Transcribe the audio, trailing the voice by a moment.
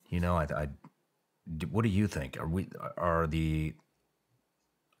What do you think? Are the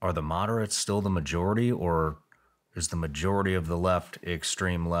moderates still the majority, or is the majority of the left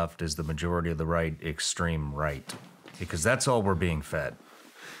extreme left? Is the majority of the right extreme right? Because that's all we're being fed.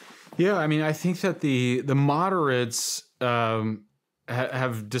 Yeah, I mean, I think that the moderates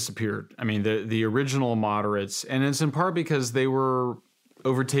have disappeared. I mean, the original moderates, and it's in part because they were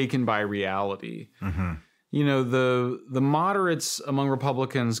overtaken by reality. Mm-hmm. The moderates among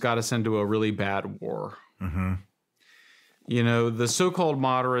Republicans got us into a really bad war. Mm-hmm. The so-called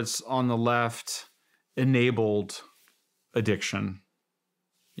moderates on the left enabled addiction.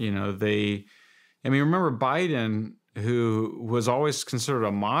 Remember Biden, who was always considered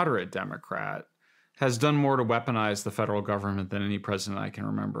a moderate Democrat, has done more to weaponize the federal government than any president I can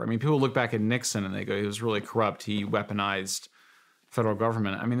remember. I mean, people look back at Nixon and they go, he was really corrupt. He weaponized federal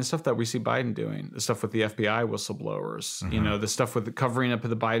government. I mean, the stuff that we see Biden doing, the stuff with the FBI whistleblowers, mm-hmm. The stuff with the covering up of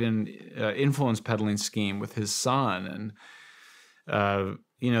the Biden influence peddling scheme with his son, and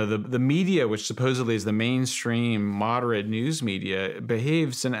the media, which supposedly is the mainstream moderate news media,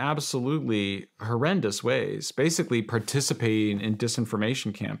 behaves in absolutely horrendous ways, basically participating in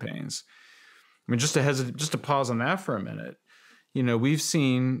disinformation campaigns. I mean, just to pause on that for a minute, we've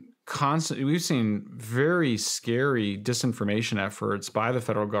seen very scary disinformation efforts by the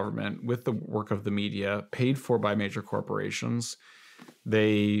federal government with the work of the media, paid for by major corporations.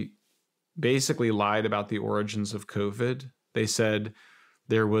 They basically lied about the origins of COVID. They said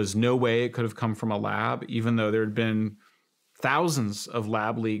there was no way it could have come from a lab, even though there had been thousands of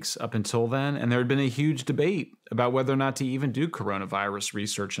lab leaks up until then. And there had been a huge debate about whether or not to even do coronavirus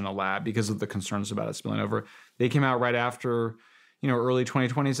research in a lab because of the concerns about it spilling over. They came out right after, early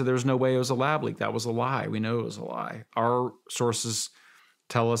 2020, said there was no way it was a lab leak. That was a lie. We know it was a lie. Our sources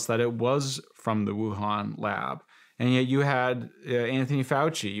tell us that it was from the Wuhan lab. And yet you had Anthony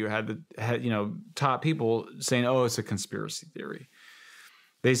Fauci, you had top people saying, oh, it's a conspiracy theory.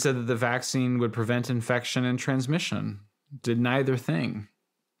 They said that the vaccine would prevent infection and transmission. Did neither thing.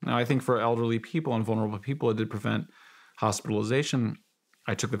 Now, I think for elderly people and vulnerable people, it did prevent hospitalization.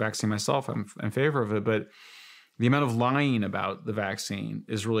 I took the vaccine myself. I'm in favor of it. But the amount of lying about the vaccine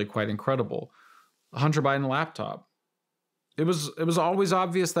is really quite incredible. Hunter Biden laptop. It was always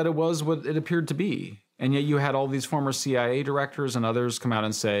obvious that it was what it appeared to be. And yet you had all these former CIA directors and others come out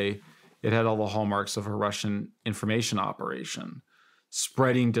and say it had all the hallmarks of a Russian information operation,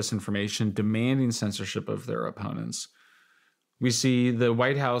 spreading disinformation, demanding censorship of their opponents. We see the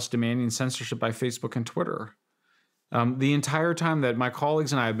White House demanding censorship by Facebook and Twitter. The entire time that my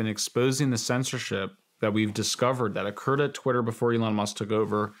colleagues and I have been exposing the censorship that we've discovered that occurred at Twitter before Elon Musk took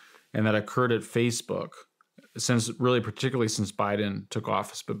over and that occurred at Facebook, particularly since Biden took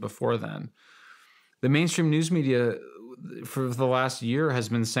office, but before then, the mainstream news media for the last year has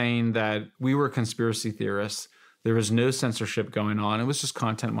been saying that we were conspiracy theorists. There was no censorship going on. It was just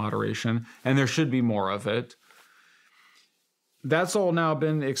content moderation, and there should be more of it. That's all now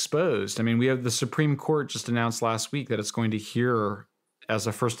been exposed. I mean, we have the Supreme Court just announced last week that it's going to hear as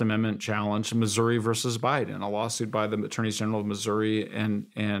a First Amendment challenge Missouri versus Biden, a lawsuit by the attorneys general of Missouri and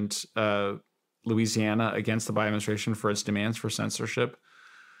Louisiana against the Biden administration for its demands for censorship.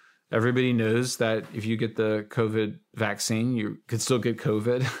 Everybody knows that if you get the COVID vaccine, you could still get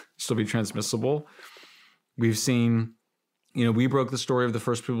COVID, still be transmissible. We've seen, we broke the story of the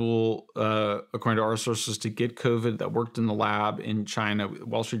first people, according to our sources, to get COVID that worked in the lab in China.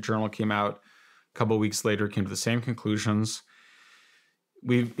 Wall Street Journal came out a couple of weeks later, came to the same conclusions.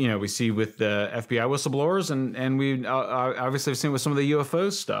 We see with the FBI whistleblowers, and we obviously have seen with some of the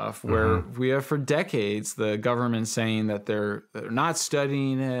UFO stuff, where we have for decades the government saying that they're not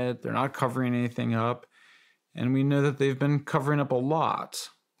studying it, they're not covering anything up, and we know that they've been covering up a lot,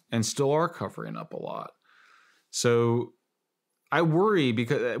 and still are covering up a lot. So I worry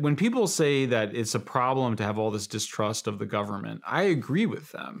because when people say that it's a problem to have all this distrust of the government, I agree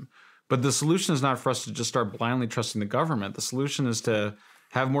with them. But the solution is not for us to just start blindly trusting the government. The solution is to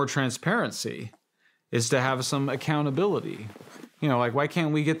have more transparency, is to have some accountability. Like, why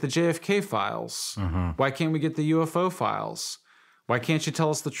can't we get the JFK files? Why can't we get the UFO files? Why can't you tell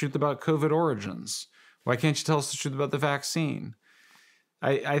us the truth about COVID origins? Why can't you tell us the truth about the vaccine?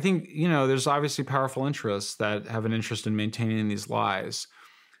 I think, there's obviously powerful interests that have an interest in maintaining these lies.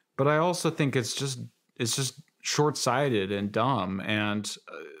 But I also think it's just short-sighted and dumb, and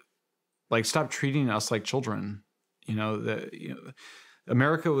stop treating us like children.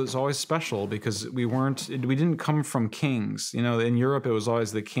 America was always special because we didn't come from kings. In Europe, it was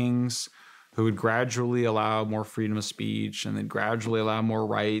always the kings who would gradually allow more freedom of speech and then gradually allow more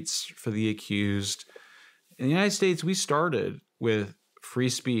rights for the accused. In the United States, we started with free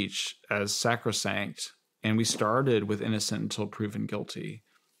speech as sacrosanct, and we started with innocent until proven guilty,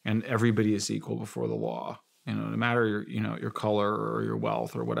 and everybody is equal before the law, no matter your color or your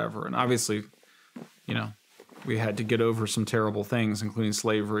wealth or whatever. And obviously, we had to get over some terrible things, including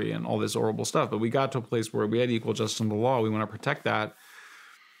slavery and all this horrible stuff. But we got to a place where we had equal justice under the law. We want to protect that.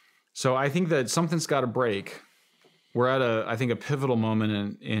 So I think that something's got to break. We're at a pivotal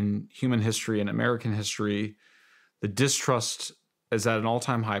moment in human history and American history. The distrust is at an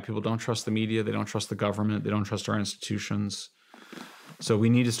all-time high. People don't trust the media. They don't trust the government. They don't trust our institutions. So we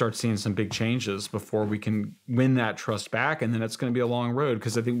need to start seeing some big changes before we can win that trust back. And then it's going to be a long road,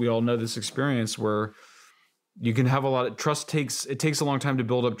 because I think we all know this experience where you can have a lot of trust. It takes a long time to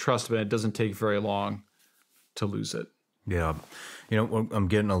build up trust, but it doesn't take very long to lose it. Yeah. I'm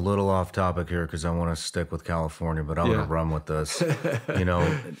getting a little off topic here because I want to stick with California, but I'm going to run with this.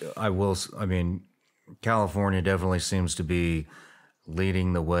 California definitely seems to be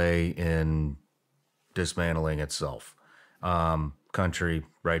leading the way in dismantling itself. Country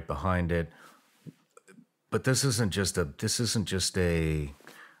right behind it. But this isn't just an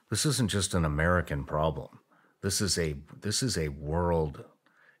American problem. This is a world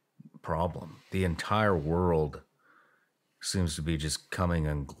problem. The entire world seems to be just coming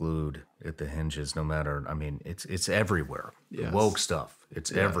unglued at the hinges. No matter, it's everywhere. Yes. The woke stuff,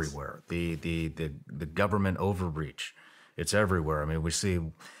 it's everywhere. The government overreach, it's everywhere. We see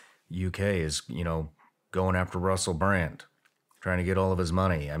UK is going after Russell Brand, trying to get all of his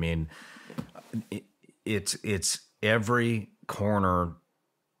money. It's every corner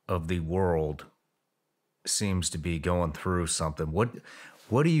of the world seems to be going through something.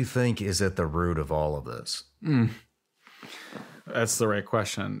 What do you think is at the root of all of this? That's the right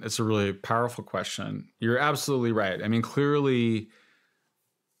question. It's a really powerful question. You're absolutely right. Clearly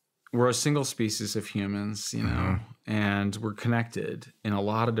we're a single species of humans, and we're connected in a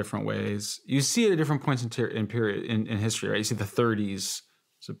lot of different ways. You see it at different points in history, right? You see the 30s,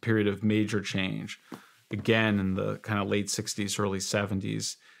 it's a period of major change. Again, in the kind of late 60s, early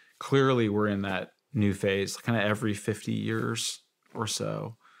 70s, clearly we're in that new phase, kind of every 50 years or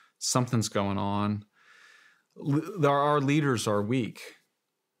so. Something's going on. Our leaders are weak.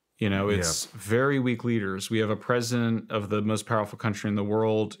 It's very weak leaders. We have a president of the most powerful country in the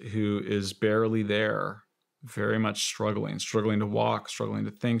world who is barely there, very much struggling to walk, struggling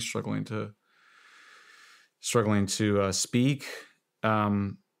to think, struggling to speak.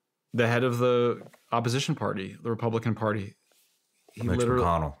 The head of the opposition party, the Republican Party, Mitch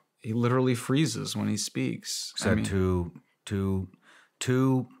McConnell. He literally freezes when he speaks. Said two.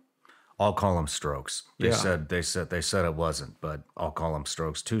 I'll call them strokes. They said it wasn't, but I'll call them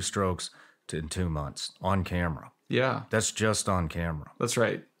strokes. 2 strokes in 2 months on camera. Yeah, that's just on camera. That's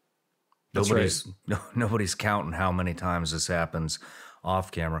right. Nobody's counting how many times this happens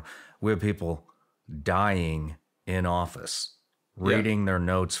off camera. We have people dying in office, reading their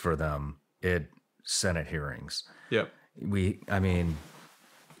notes for them at Senate hearings. Yep.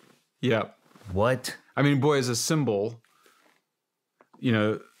 Yep. What? Boy, as a symbol,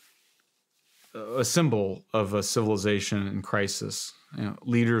 a symbol of a civilization in crisis.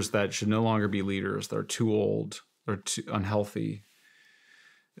 Leaders that should no longer be leaders. They're too old. They're too unhealthy.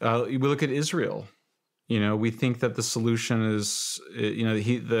 We look at Israel. We think that the solution is,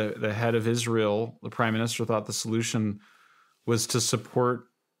 the head of Israel, the prime minister, thought the solution was to support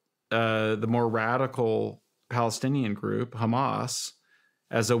the more radical Palestinian group, Hamas,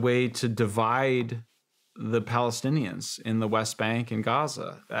 as a way to divide the Palestinians in the West Bank and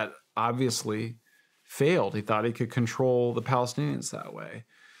Gaza. That obviously failed. He thought he could control the Palestinians that way.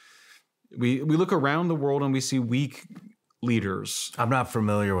 We look around the world and we see weak leaders. I'm not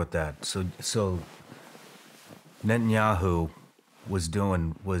familiar with that. So Netanyahu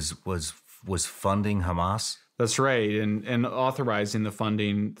was funding Hamas? That's right, and authorizing the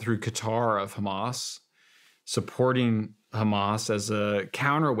funding through Qatar of Hamas, supporting Hamas as a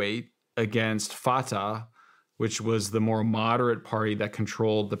counterweight against Fatah, which was the more moderate party that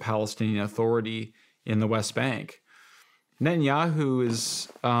controlled the Palestinian Authority in the West Bank. Netanyahu is,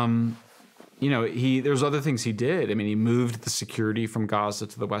 there's other things he did. He moved the security from Gaza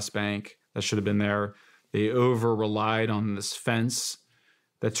to the West Bank. That should have been there. They over-relied on this fence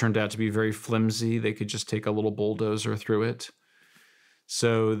that turned out to be very flimsy. They could just take a little bulldozer through it.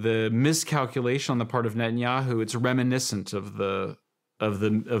 So the miscalculation on the part of Netanyahu, it's reminiscent of the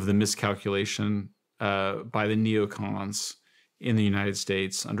miscalculation by the neocons in the United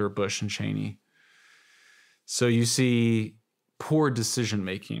States under Bush and Cheney. So you see poor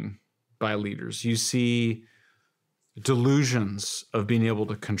decision-making by leaders. You see delusions of being able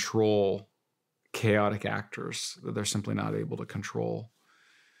to control chaotic actors that they're simply not able to control.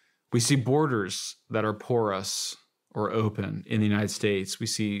 We see borders that are porous or open in the United States. We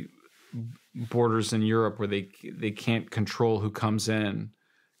see borders in Europe where they can't control who comes in,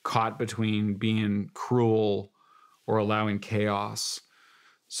 caught between being cruel or allowing chaos.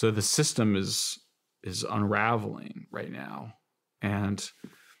 So the system is unraveling right now. And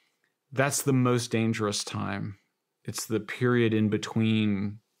that's the most dangerous time. It's the period in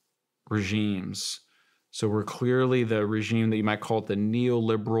between regimes. So we're clearly the regime that you might call it the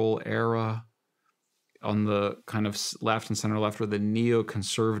neoliberal era on the kind of left and center left, or the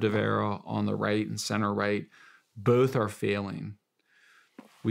neoconservative era on the right and center right. Both are failing.